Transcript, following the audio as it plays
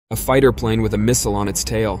A fighter plane with a missile on its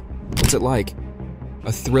tail. What's it like?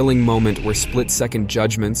 A thrilling moment where split-second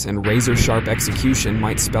judgments and razor-sharp execution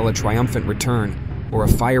might spell a triumphant return or a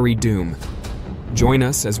fiery doom. Join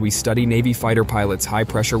us as we study Navy fighter pilots'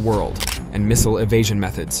 high-pressure world and missile evasion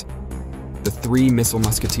methods. The 3 missile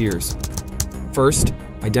musketeers. First,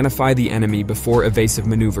 identify the enemy before evasive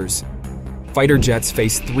maneuvers. Fighter jets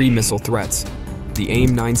face 3 missile threats. The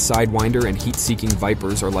AIM-9 Sidewinder and heat-seeking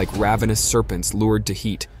Vipers are like ravenous serpents lured to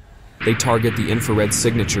heat. They target the infrared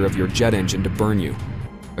signature of your jet engine to burn you.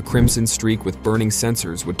 A crimson streak with burning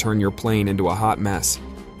sensors would turn your plane into a hot mess.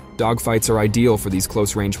 Dogfights are ideal for these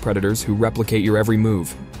close-range predators who replicate your every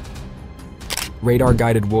move.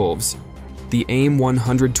 Radar-guided wolves. The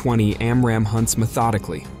AIM-120 AMRAAM hunts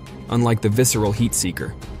methodically. Unlike the visceral heat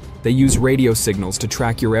seeker, they use radio signals to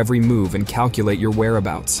track your every move and calculate your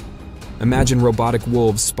whereabouts. Imagine robotic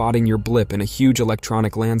wolves spotting your blip in a huge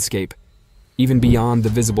electronic landscape. Even beyond the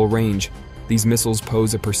visible range, these missiles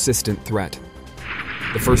pose a persistent threat.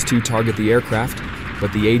 The first 2 target the aircraft,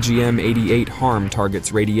 but the AGM-88 HARM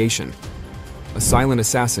targets radiation. A silent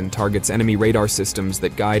assassin targets enemy radar systems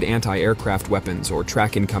that guide anti-aircraft weapons or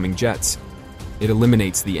track incoming jets. It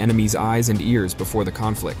eliminates the enemy's eyes and ears before the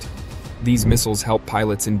conflict. These missiles help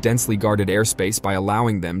pilots in densely guarded airspace by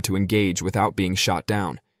allowing them to engage without being shot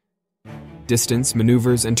down. Distance,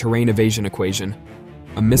 maneuvers, and terrain evasion equation.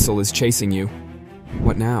 A missile is chasing you.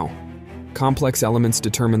 What now? Complex elements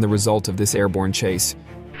determine the result of this airborne chase.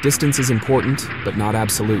 Distance is important, but not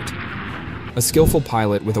absolute. A skillful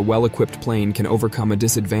pilot with a well-equipped plane can overcome a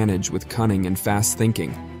disadvantage with cunning and fast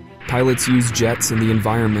thinking. Pilots use jets and the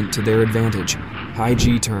environment to their advantage. High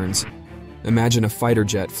G-turns. Imagine a fighter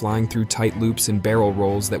jet flying through tight loops and barrel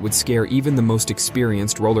rolls that would scare even the most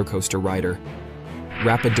experienced roller coaster rider.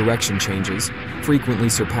 Rapid direction changes, frequently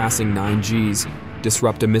surpassing 9 Gs,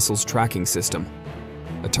 disrupt a missile's tracking system.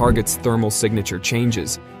 A target's thermal signature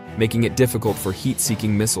changes, making it difficult for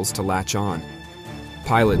heat-seeking missiles to latch on.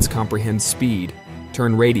 Pilots comprehend speed,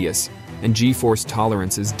 turn radius, and G-force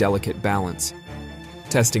tolerance's delicate balance.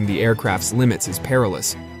 Testing the aircraft's limits is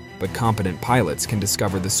perilous, but competent pilots can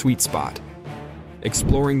discover the sweet spot.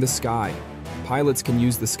 Exploring the sky. Pilots can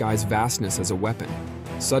use the sky's vastness as a weapon.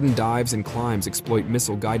 Sudden dives and climbs exploit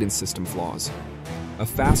missile guidance system flaws. A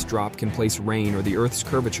fast drop can place rain or the Earth's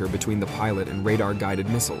curvature between the pilot and radar-guided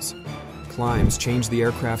missiles. Climbs change the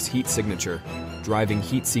aircraft's heat signature, driving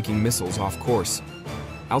heat-seeking missiles off course.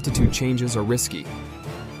 Altitude changes are risky.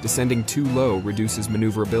 Descending too low reduces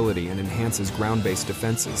maneuverability and enhances ground-based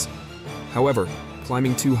defenses. However,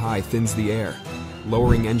 climbing too high thins the air,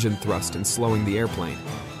 lowering engine thrust and slowing the airplane.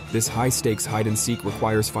 This high-stakes hide-and-seek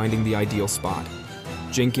requires finding the ideal spot.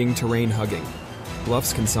 Jinking, terrain hugging.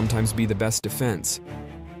 Bluffs can sometimes be the best defense.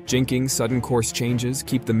 Jinking, sudden course changes,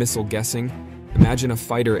 keep the missile guessing. Imagine a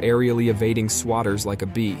fighter aerially evading swatters like a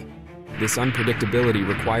bee. This unpredictability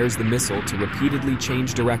requires the missile to repeatedly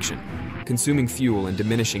change direction, consuming fuel and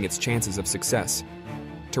diminishing its chances of success.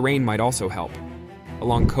 Terrain might also help.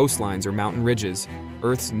 Along coastlines or mountain ridges,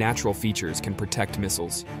 Earth's natural features can protect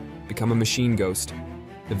missiles. Become a machine ghost.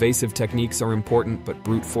 Evasive techniques are important, but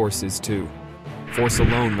brute force is too. Force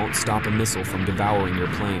alone won't stop a missile from devouring your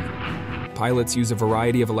plane. Pilots use a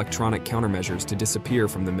variety of electronic countermeasures to disappear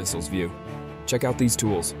from the missile's view. Check out these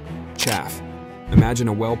tools. Chaff. Imagine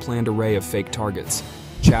a well-planned array of fake targets.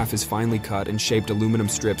 Chaff is finely cut and shaped aluminum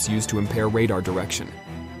strips used to impair radar direction.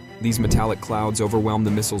 These metallic clouds overwhelm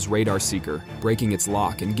the missile's radar seeker, breaking its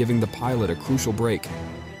lock and giving the pilot a crucial break.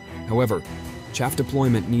 However, chaff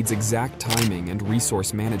deployment needs exact timing and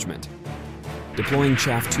resource management. Deploying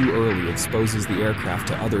chaff too early exposes the aircraft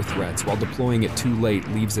to other threats, while deploying it too late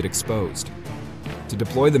leaves it exposed. To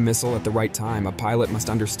deploy the missile at the right time, a pilot must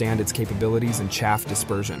understand its capabilities and chaff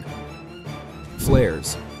dispersion.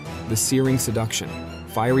 Flares. The searing seduction.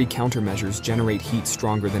 Fiery countermeasures generate heat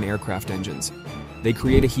stronger than aircraft engines. They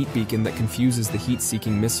create a heat beacon that confuses the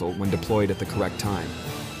heat-seeking missile when deployed at the correct time.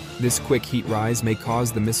 This quick heat rise may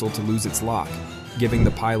cause the missile to lose its lock, giving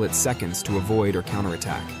the pilot seconds to avoid or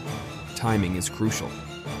counterattack. Timing is crucial.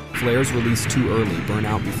 Flares released too early burn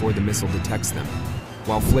out before the missile detects them,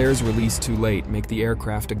 while flares released too late make the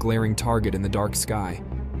aircraft a glaring target in the dark sky.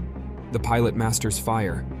 The pilot masters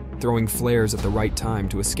fire, throwing flares at the right time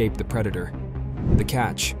to escape the predator. The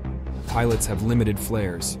catch: pilots have limited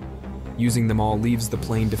flares. Using them all leaves the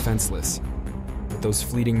plane defenseless. But those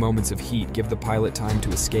fleeting moments of heat give the pilot time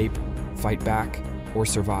to escape, fight back, or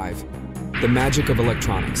survive. The magic of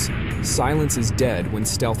electronics. Silence is dead when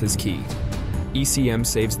stealth is key. ECM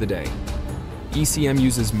saves the day. ECM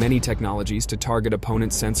uses many technologies to target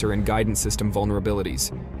opponent sensor and guidance system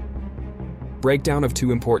vulnerabilities. Breakdown of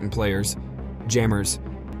 2 important players. Jammers.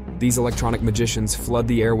 These electronic magicians flood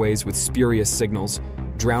the airways with spurious signals,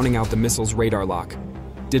 drowning out the missile's radar lock.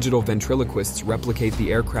 Digital ventriloquists replicate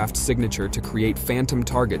the aircraft's signature to create phantom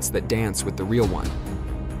targets that dance with the real one.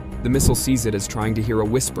 The missile sees it as trying to hear a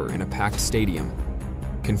whisper in a packed stadium.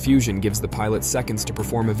 Confusion gives the pilot seconds to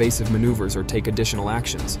perform evasive maneuvers or take additional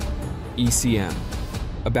actions. ECM.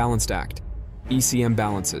 A balanced act. ECM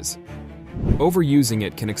balances. Overusing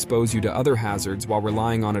it can expose you to other hazards, while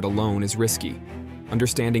relying on it alone is risky.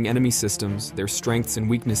 Understanding enemy systems, their strengths and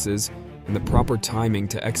weaknesses, and the proper timing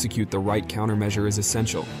to execute the right countermeasure is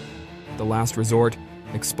essential. The last resort,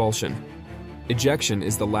 expulsion. Ejection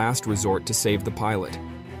is the last resort to save the pilot.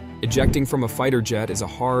 Ejecting from a fighter jet is a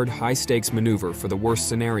hard, high-stakes maneuver for the worst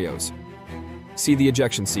scenarios. See the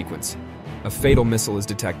ejection sequence. A fatal missile is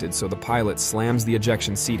detected, so the pilot slams the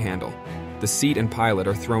ejection seat handle. The seat and pilot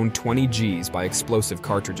are thrown 20 Gs by explosive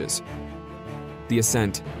cartridges. The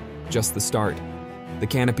ascent, just the start. The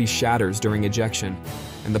canopy shatters during ejection,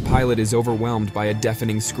 and the pilot is overwhelmed by a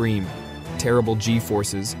deafening scream, terrible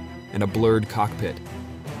G-forces, and a blurred cockpit.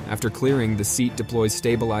 After clearing, the seat deploys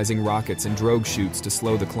stabilizing rockets and drogue chutes to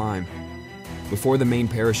slow the climb. Before the main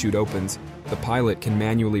parachute opens, the pilot can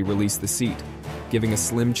manually release the seat, giving a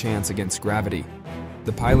slim chance against gravity.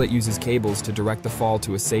 The pilot uses cables to direct the fall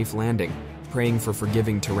to a safe landing, praying for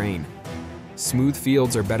forgiving terrain. Smooth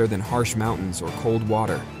fields are better than harsh mountains or cold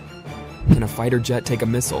water. Can a fighter jet take a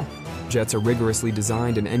missile? Jets are rigorously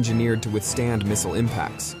designed and engineered to withstand missile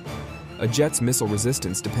impacts. A jet's missile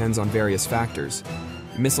resistance depends on various factors.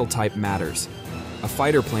 Missile type matters. A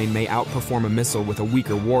fighter plane may outperform a missile with a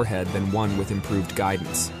weaker warhead than one with improved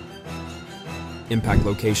guidance. Impact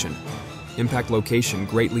location. Impact location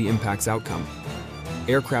greatly impacts outcome.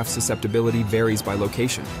 Aircraft susceptibility varies by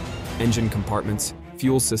location. Engine compartments,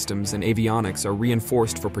 fuel systems, and avionics are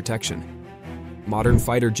reinforced for protection. Modern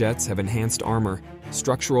fighter jets have enhanced armor,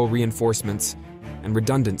 structural reinforcements, and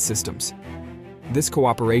redundant systems. This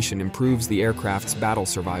cooperation improves the aircraft's battle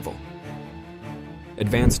survival.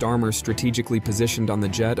 Advanced armor strategically positioned on the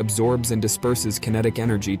jet absorbs and disperses kinetic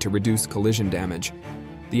energy to reduce collision damage.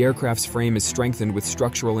 The aircraft's frame is strengthened with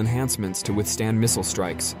structural enhancements to withstand missile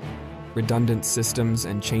strikes. Redundant systems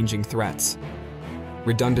and changing threats.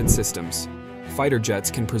 Redundant systems. Fighter jets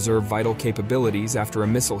can preserve vital capabilities after a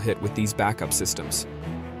missile hit with these backup systems.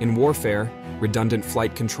 In warfare, redundant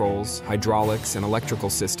flight controls, hydraulics, and electrical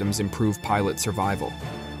systems improve pilot survival.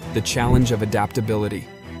 The challenge of adaptability.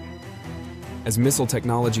 As missile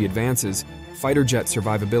technology advances, fighter jet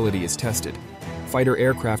survivability is tested. Fighter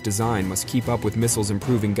aircraft design must keep up with missiles'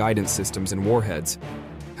 improving guidance systems and warheads.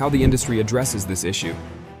 How the industry addresses this issue.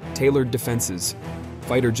 Tailored defenses.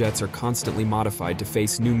 Fighter jets are constantly modified to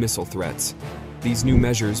face new missile threats. These new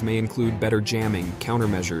measures may include better jamming,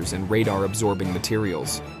 countermeasures, and radar-absorbing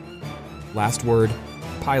materials. Last word,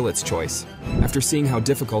 pilot's choice. After seeing how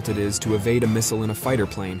difficult it is to evade a missile in a fighter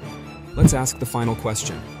plane, let's ask the final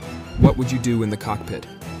question. What would you do in the cockpit?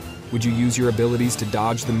 Would you use your abilities to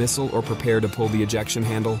dodge the missile or prepare to pull the ejection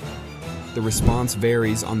handle? The response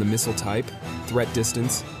varies on the missile type, threat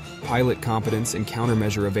distance, pilot competence, and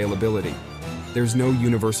countermeasure availability. There's no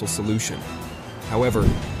universal solution. However,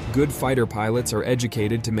 good fighter pilots are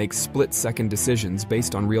educated to make split-second decisions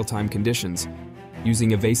based on real-time conditions,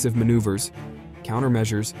 using evasive maneuvers,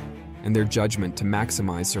 countermeasures, and their judgment to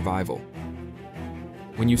maximize survival.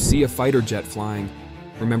 When you see a fighter jet flying,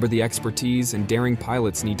 remember the expertise and daring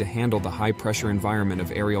pilots need to handle the high-pressure environment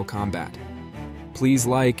of aerial combat. Please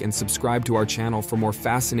like and subscribe to our channel for more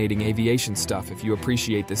fascinating aviation stuff if you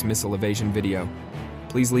appreciate this missile evasion video.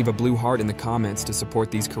 Please leave a blue heart in the comments to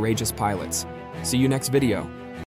support these courageous pilots. See you next video.